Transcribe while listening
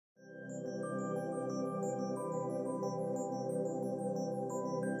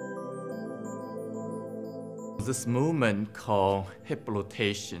This movement called hip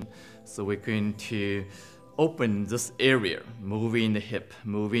rotation. So we're going to open this area, moving the hip,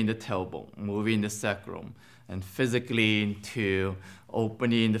 moving the tailbone, moving the sacrum, and physically to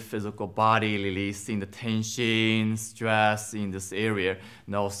opening the physical body, releasing the tension, stress in this area,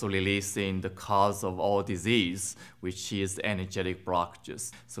 and also releasing the cause of all disease, which is energetic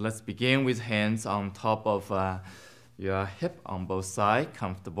blockages. So let's begin with hands on top of your hip on both sides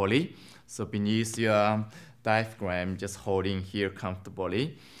comfortably. So beneath your diaphragm, just holding here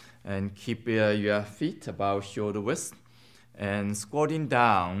comfortably. And keep your feet about shoulder width. And squatting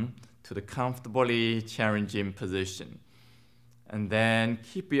down to the comfortably challenging position. And then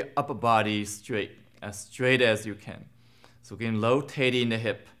keep your upper body straight as you can. So again, rotating the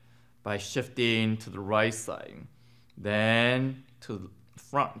hip by shifting to the right side. Then to the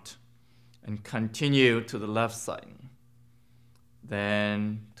front. And continue to the left side.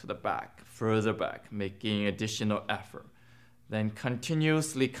 Then to the back, further back, making additional effort. Then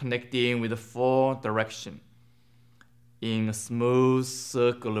continuously connecting with the full direction in a smooth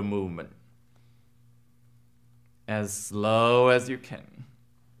circular movement. As slow as you can.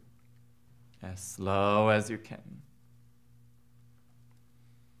 As slow as you can.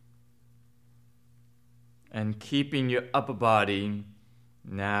 And keeping your upper body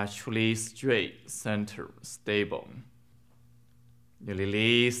naturally straight, center, stable. You're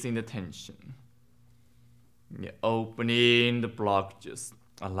releasing the tension. You're opening the blockages,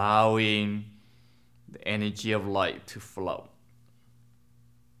 allowing the energy of light to flow.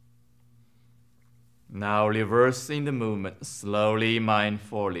 Now reversing the movement, slowly,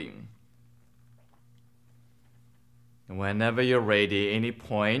 mindfully. And whenever you're ready, any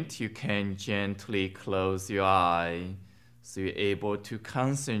point, you can gently close your eye so you're able to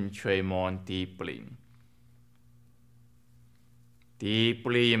concentrate more deeply.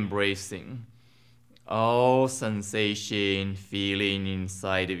 Deeply embracing all sensation, feeling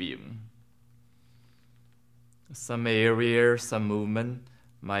inside of you. Some areas, some movement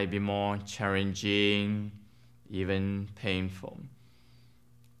might be more challenging, even painful.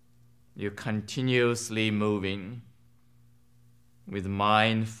 You're continuously moving with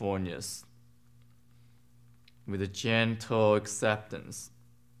mindfulness, with a gentle acceptance,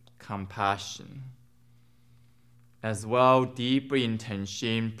 compassion, as well deeper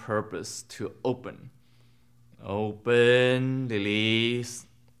intention, purpose to open. Open, release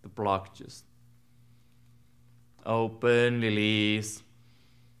the blockages. Open, release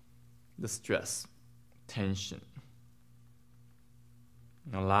the stress, tension.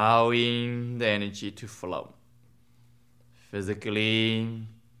 Allowing the energy to flow. Physically,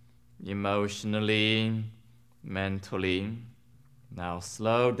 emotionally, mentally. Now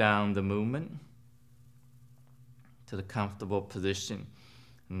slow down the movement to the comfortable position.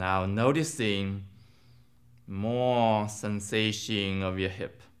 Now noticing more sensation of your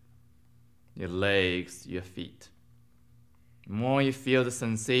hip, your legs, your feet. More you feel the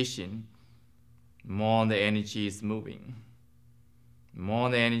sensation, more the energy is moving. More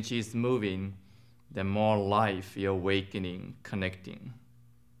the energy is moving, the more life you're awakening, connecting.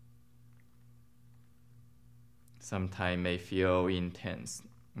 Sometimes may feel intense.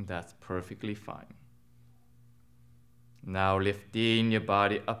 That's perfectly fine. Now lifting your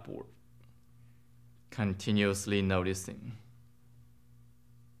body upward, continuously noticing.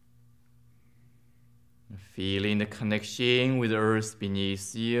 Feeling the connection with the earth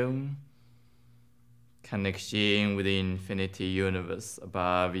beneath you, connection with the infinity universe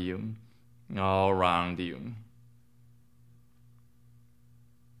above you, all around you.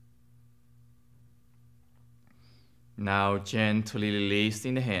 Now gently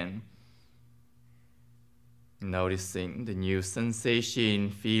releasing the hand, noticing the new sensation,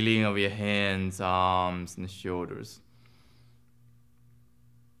 feeling of your hands, arms, and shoulders.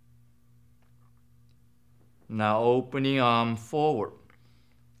 Now opening arm forward,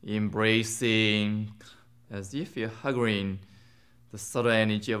 embracing as if you're hugging the subtle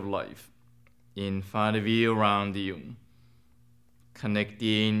energy of life in front of you, around you,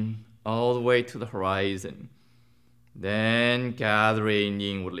 connecting all the way to the horizon, then gathering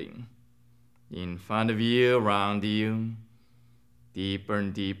inwardly, in front of you, around you, deeper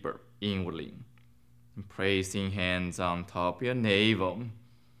and deeper inwardly, and placing hands on top of your navel,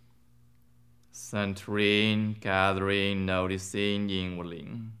 centering, gathering, noticing inwardly.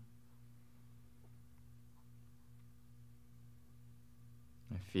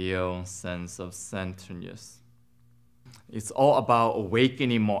 I feel sense of centeredness. It's all about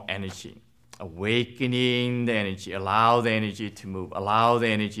awakening more energy. Awakening the energy, allow the energy to move, allow the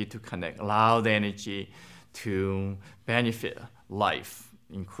energy to connect, allow the energy to benefit life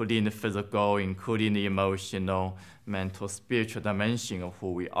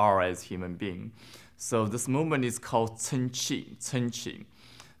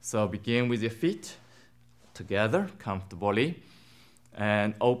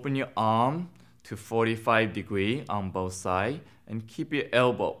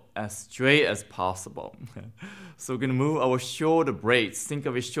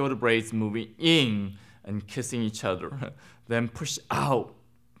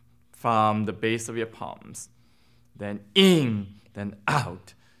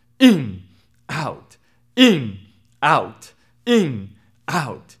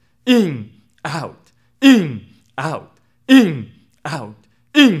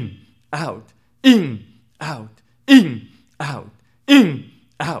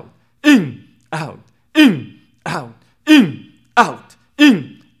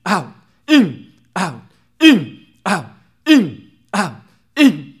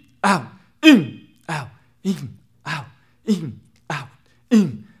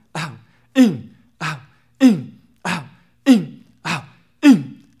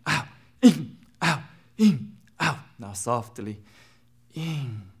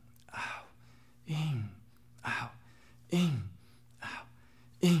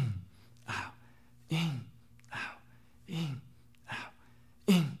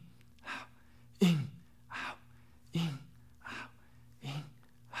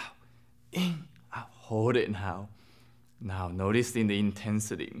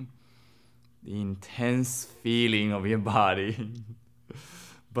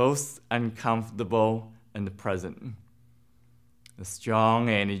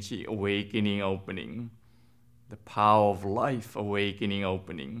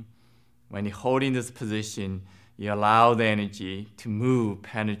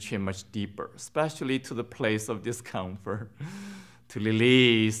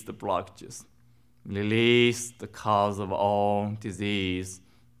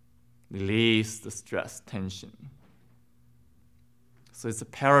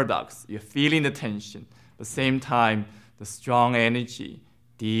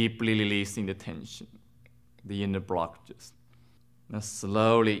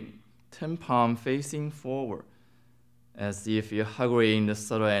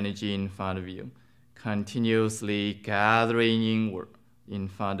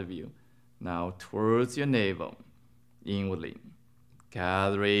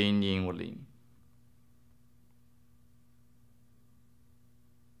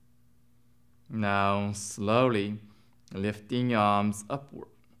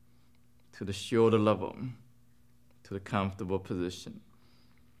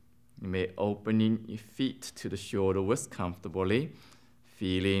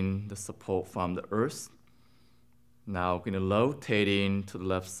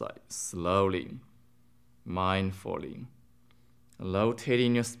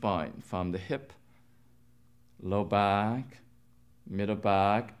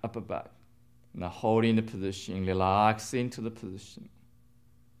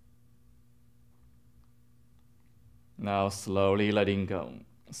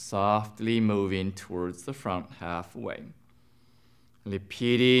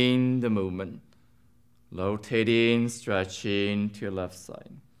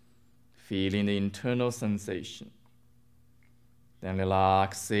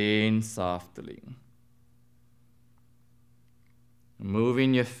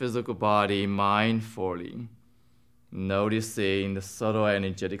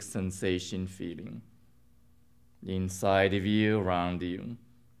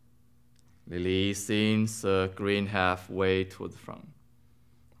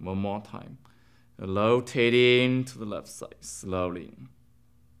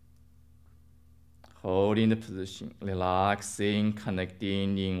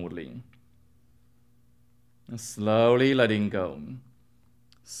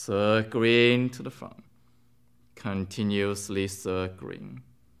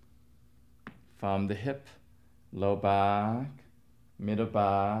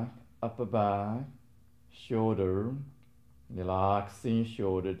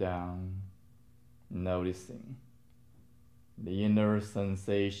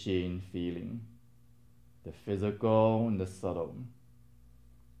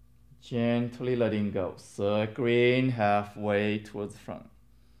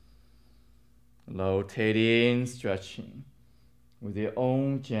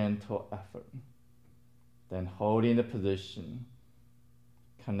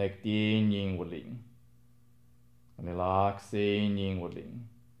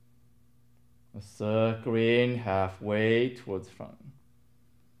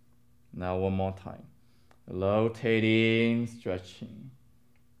Now one more time. Rotating, stretching.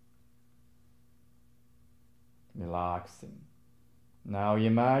 Relaxing. Now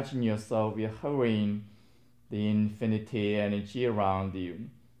imagine yourself you're hovering the infinity energy around you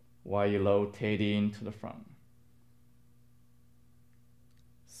while you're rotating to the front.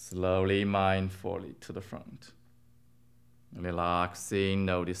 Slowly, mindfully to the front. Relaxing,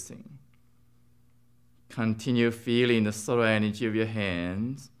 noticing. Continue feeling the subtle energy of your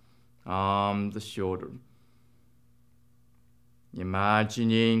hands, arms, shoulder.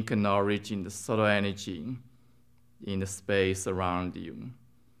 Imagining acknowledging the subtle energy in the space around you.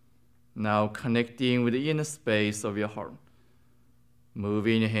 Now connecting with the inner space of your heart.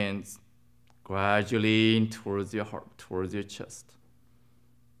 Moving your hands gradually towards your heart, towards your chest.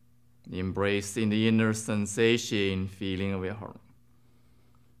 Embracing the inner sensation, feeling of your heart.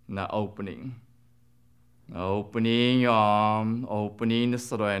 Now opening your arm, opening the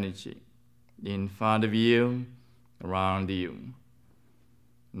subtle energy in front of you, around you.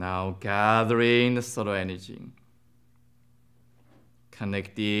 Now gathering the subtle energy,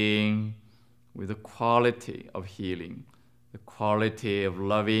 connecting with the quality of healing, the quality of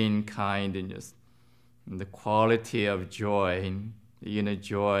loving kindness, and the quality of joy, the inner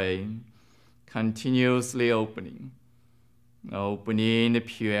joy, continuously opening the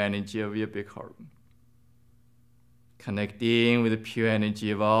pure energy of your big heart. Connecting with the pure energy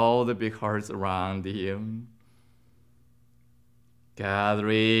of all the big hearts around you.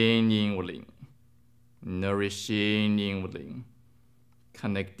 Gathering inwardly, nourishing inwardly,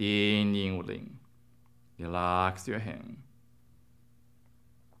 connecting inwardly. Relax your hand.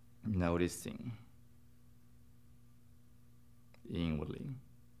 Noticing inwardly.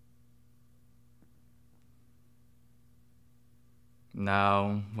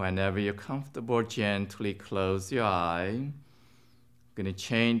 Now, whenever you're comfortable, gently close your eye. I'm going to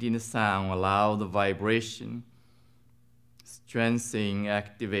change in the sound, allow the vibration, strengthening,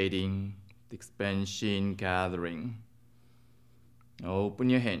 activating, the expansion, gathering. Open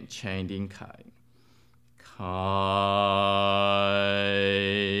your hand, chanting Kai. Kai.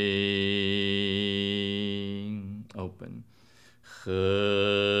 Open. He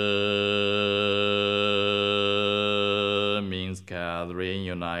means gathering,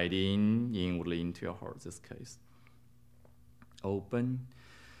 uniting inwardly into your heart, this case. Open.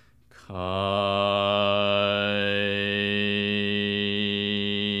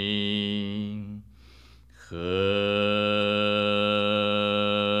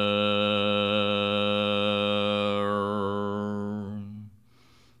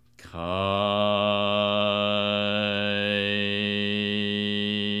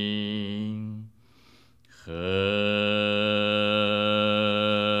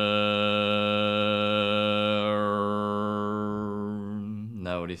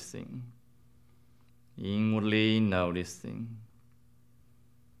 Noticing, inwardly noticing,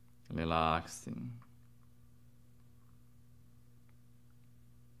 relaxing,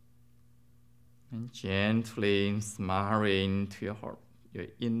 and gently smiling to your heart, your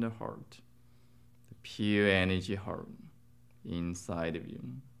inner heart, the pure energy heart inside of you.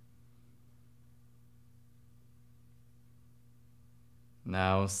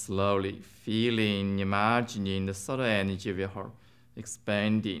 Now slowly feeling, imagining the subtle energy of your heart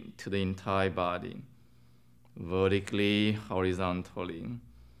expanding to the entire body, vertically, horizontally.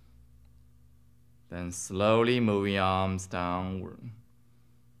 Then slowly moving arms downward,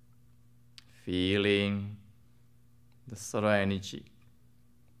 feeling the subtle energy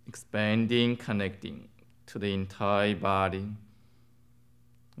expanding, connecting to the entire body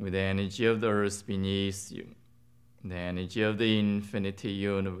with the energy of the earth beneath you, the energy of the infinity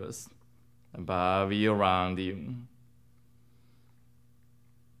universe above you, around you.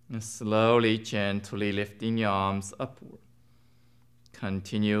 And slowly, gently lifting your arms upward,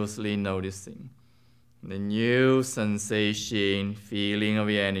 continuously noticing the new sensation, feeling of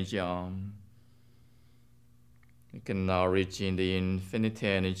your energy arm. Acknowledging the infinite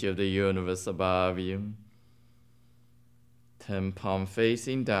energy of the universe above you. 10 palm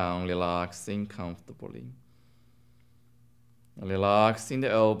facing down, relaxing comfortably. Relaxing the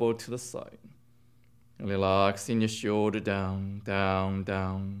elbow to the side. Relaxing your shoulder down, down,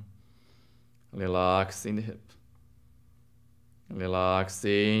 down. Relaxing the hip.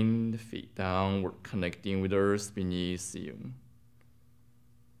 Relaxing the feet downward, connecting with the earth beneath you.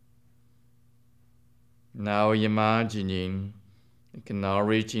 Now imagining,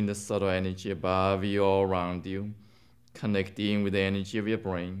 acknowledging the subtle energy above you, all around you, connecting with the energy of your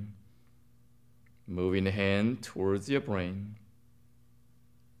brain. Moving the hand towards your brain.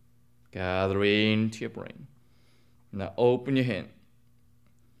 Gathering to your brain. Now open your hand.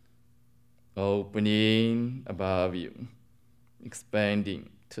 opening above you, expanding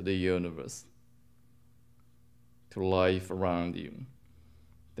to the universe, to life around you.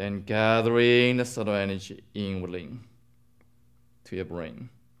 Then gathering the subtle energy inwardly to your brain.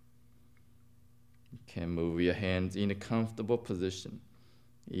 You can move your hands in a comfortable position,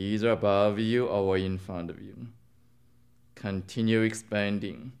 either above you or in front of you. Continue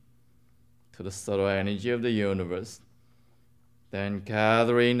expanding to the subtle energy of the universe, then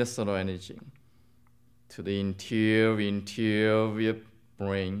gathering the subtle energy to the interior of your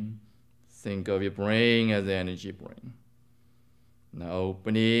brain. Think of your brain as the energy brain. Now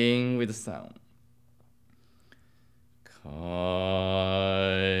opening with sound.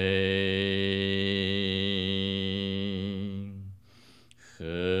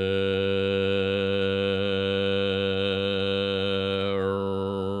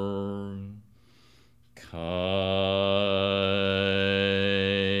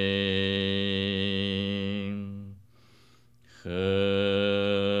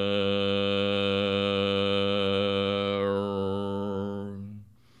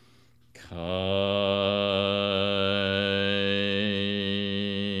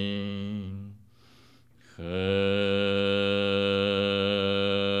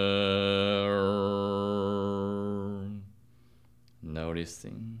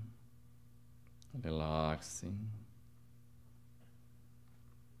 Noticing, relaxing,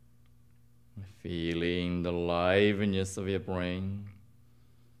 feeling the liveliness of your brain,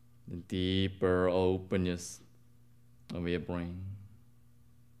 the deeper openness of your brain.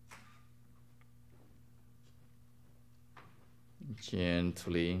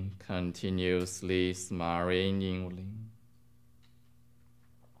 Gently, continuously smiling inwardly.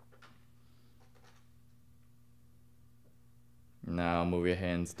 Now move your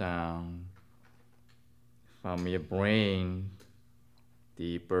hands down from your brain,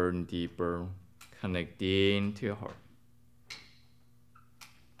 deeper and deeper, connecting to your heart.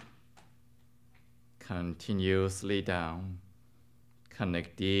 Continuously down,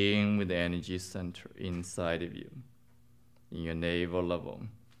 connecting with the energy center inside of you, in your navel level.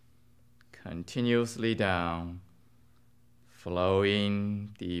 Continuously down,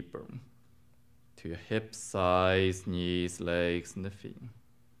 flowing deeper to your hips, thighs, knees, legs, and the feet.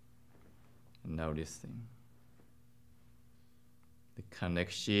 Noticing the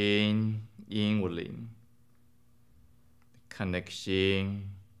connection inwardly, the connection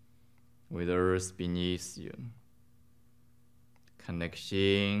with earth beneath you,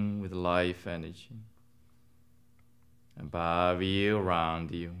 connection with life energy above you, around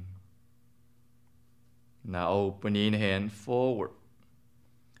you. Now opening hand forward,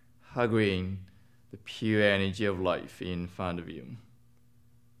 hugging the pure energy of life in front of you.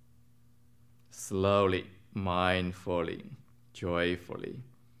 Slowly, mindfully, joyfully,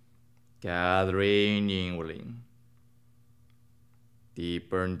 gathering inwardly,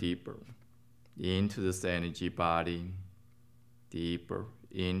 deeper and deeper into this energy body, deeper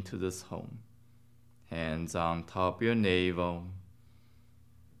into this home. Hands on top of your navel,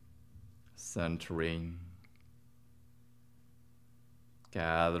 centering,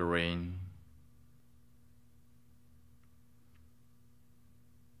 gathering,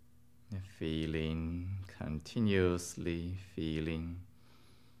 feeling, continuously feeling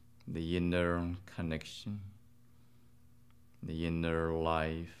the inner connection, the inner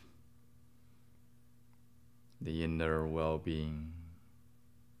life, the inner well-being.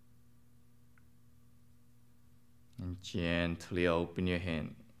 And gently open your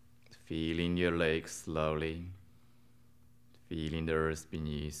hand, feeling your legs slowly, feeling the earth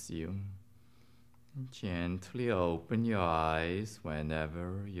beneath you. Gently open your eyes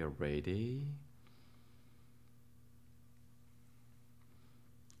whenever you're ready.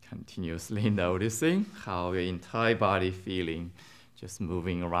 Continuously noticing how your entire body feeling, just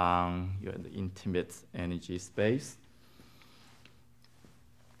moving around your intimate energy space.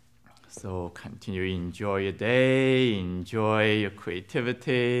 So continue to enjoy your day, enjoy your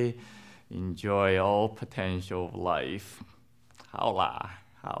creativity, enjoy all potential of life. Hao la,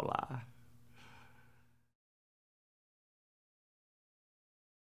 hao la.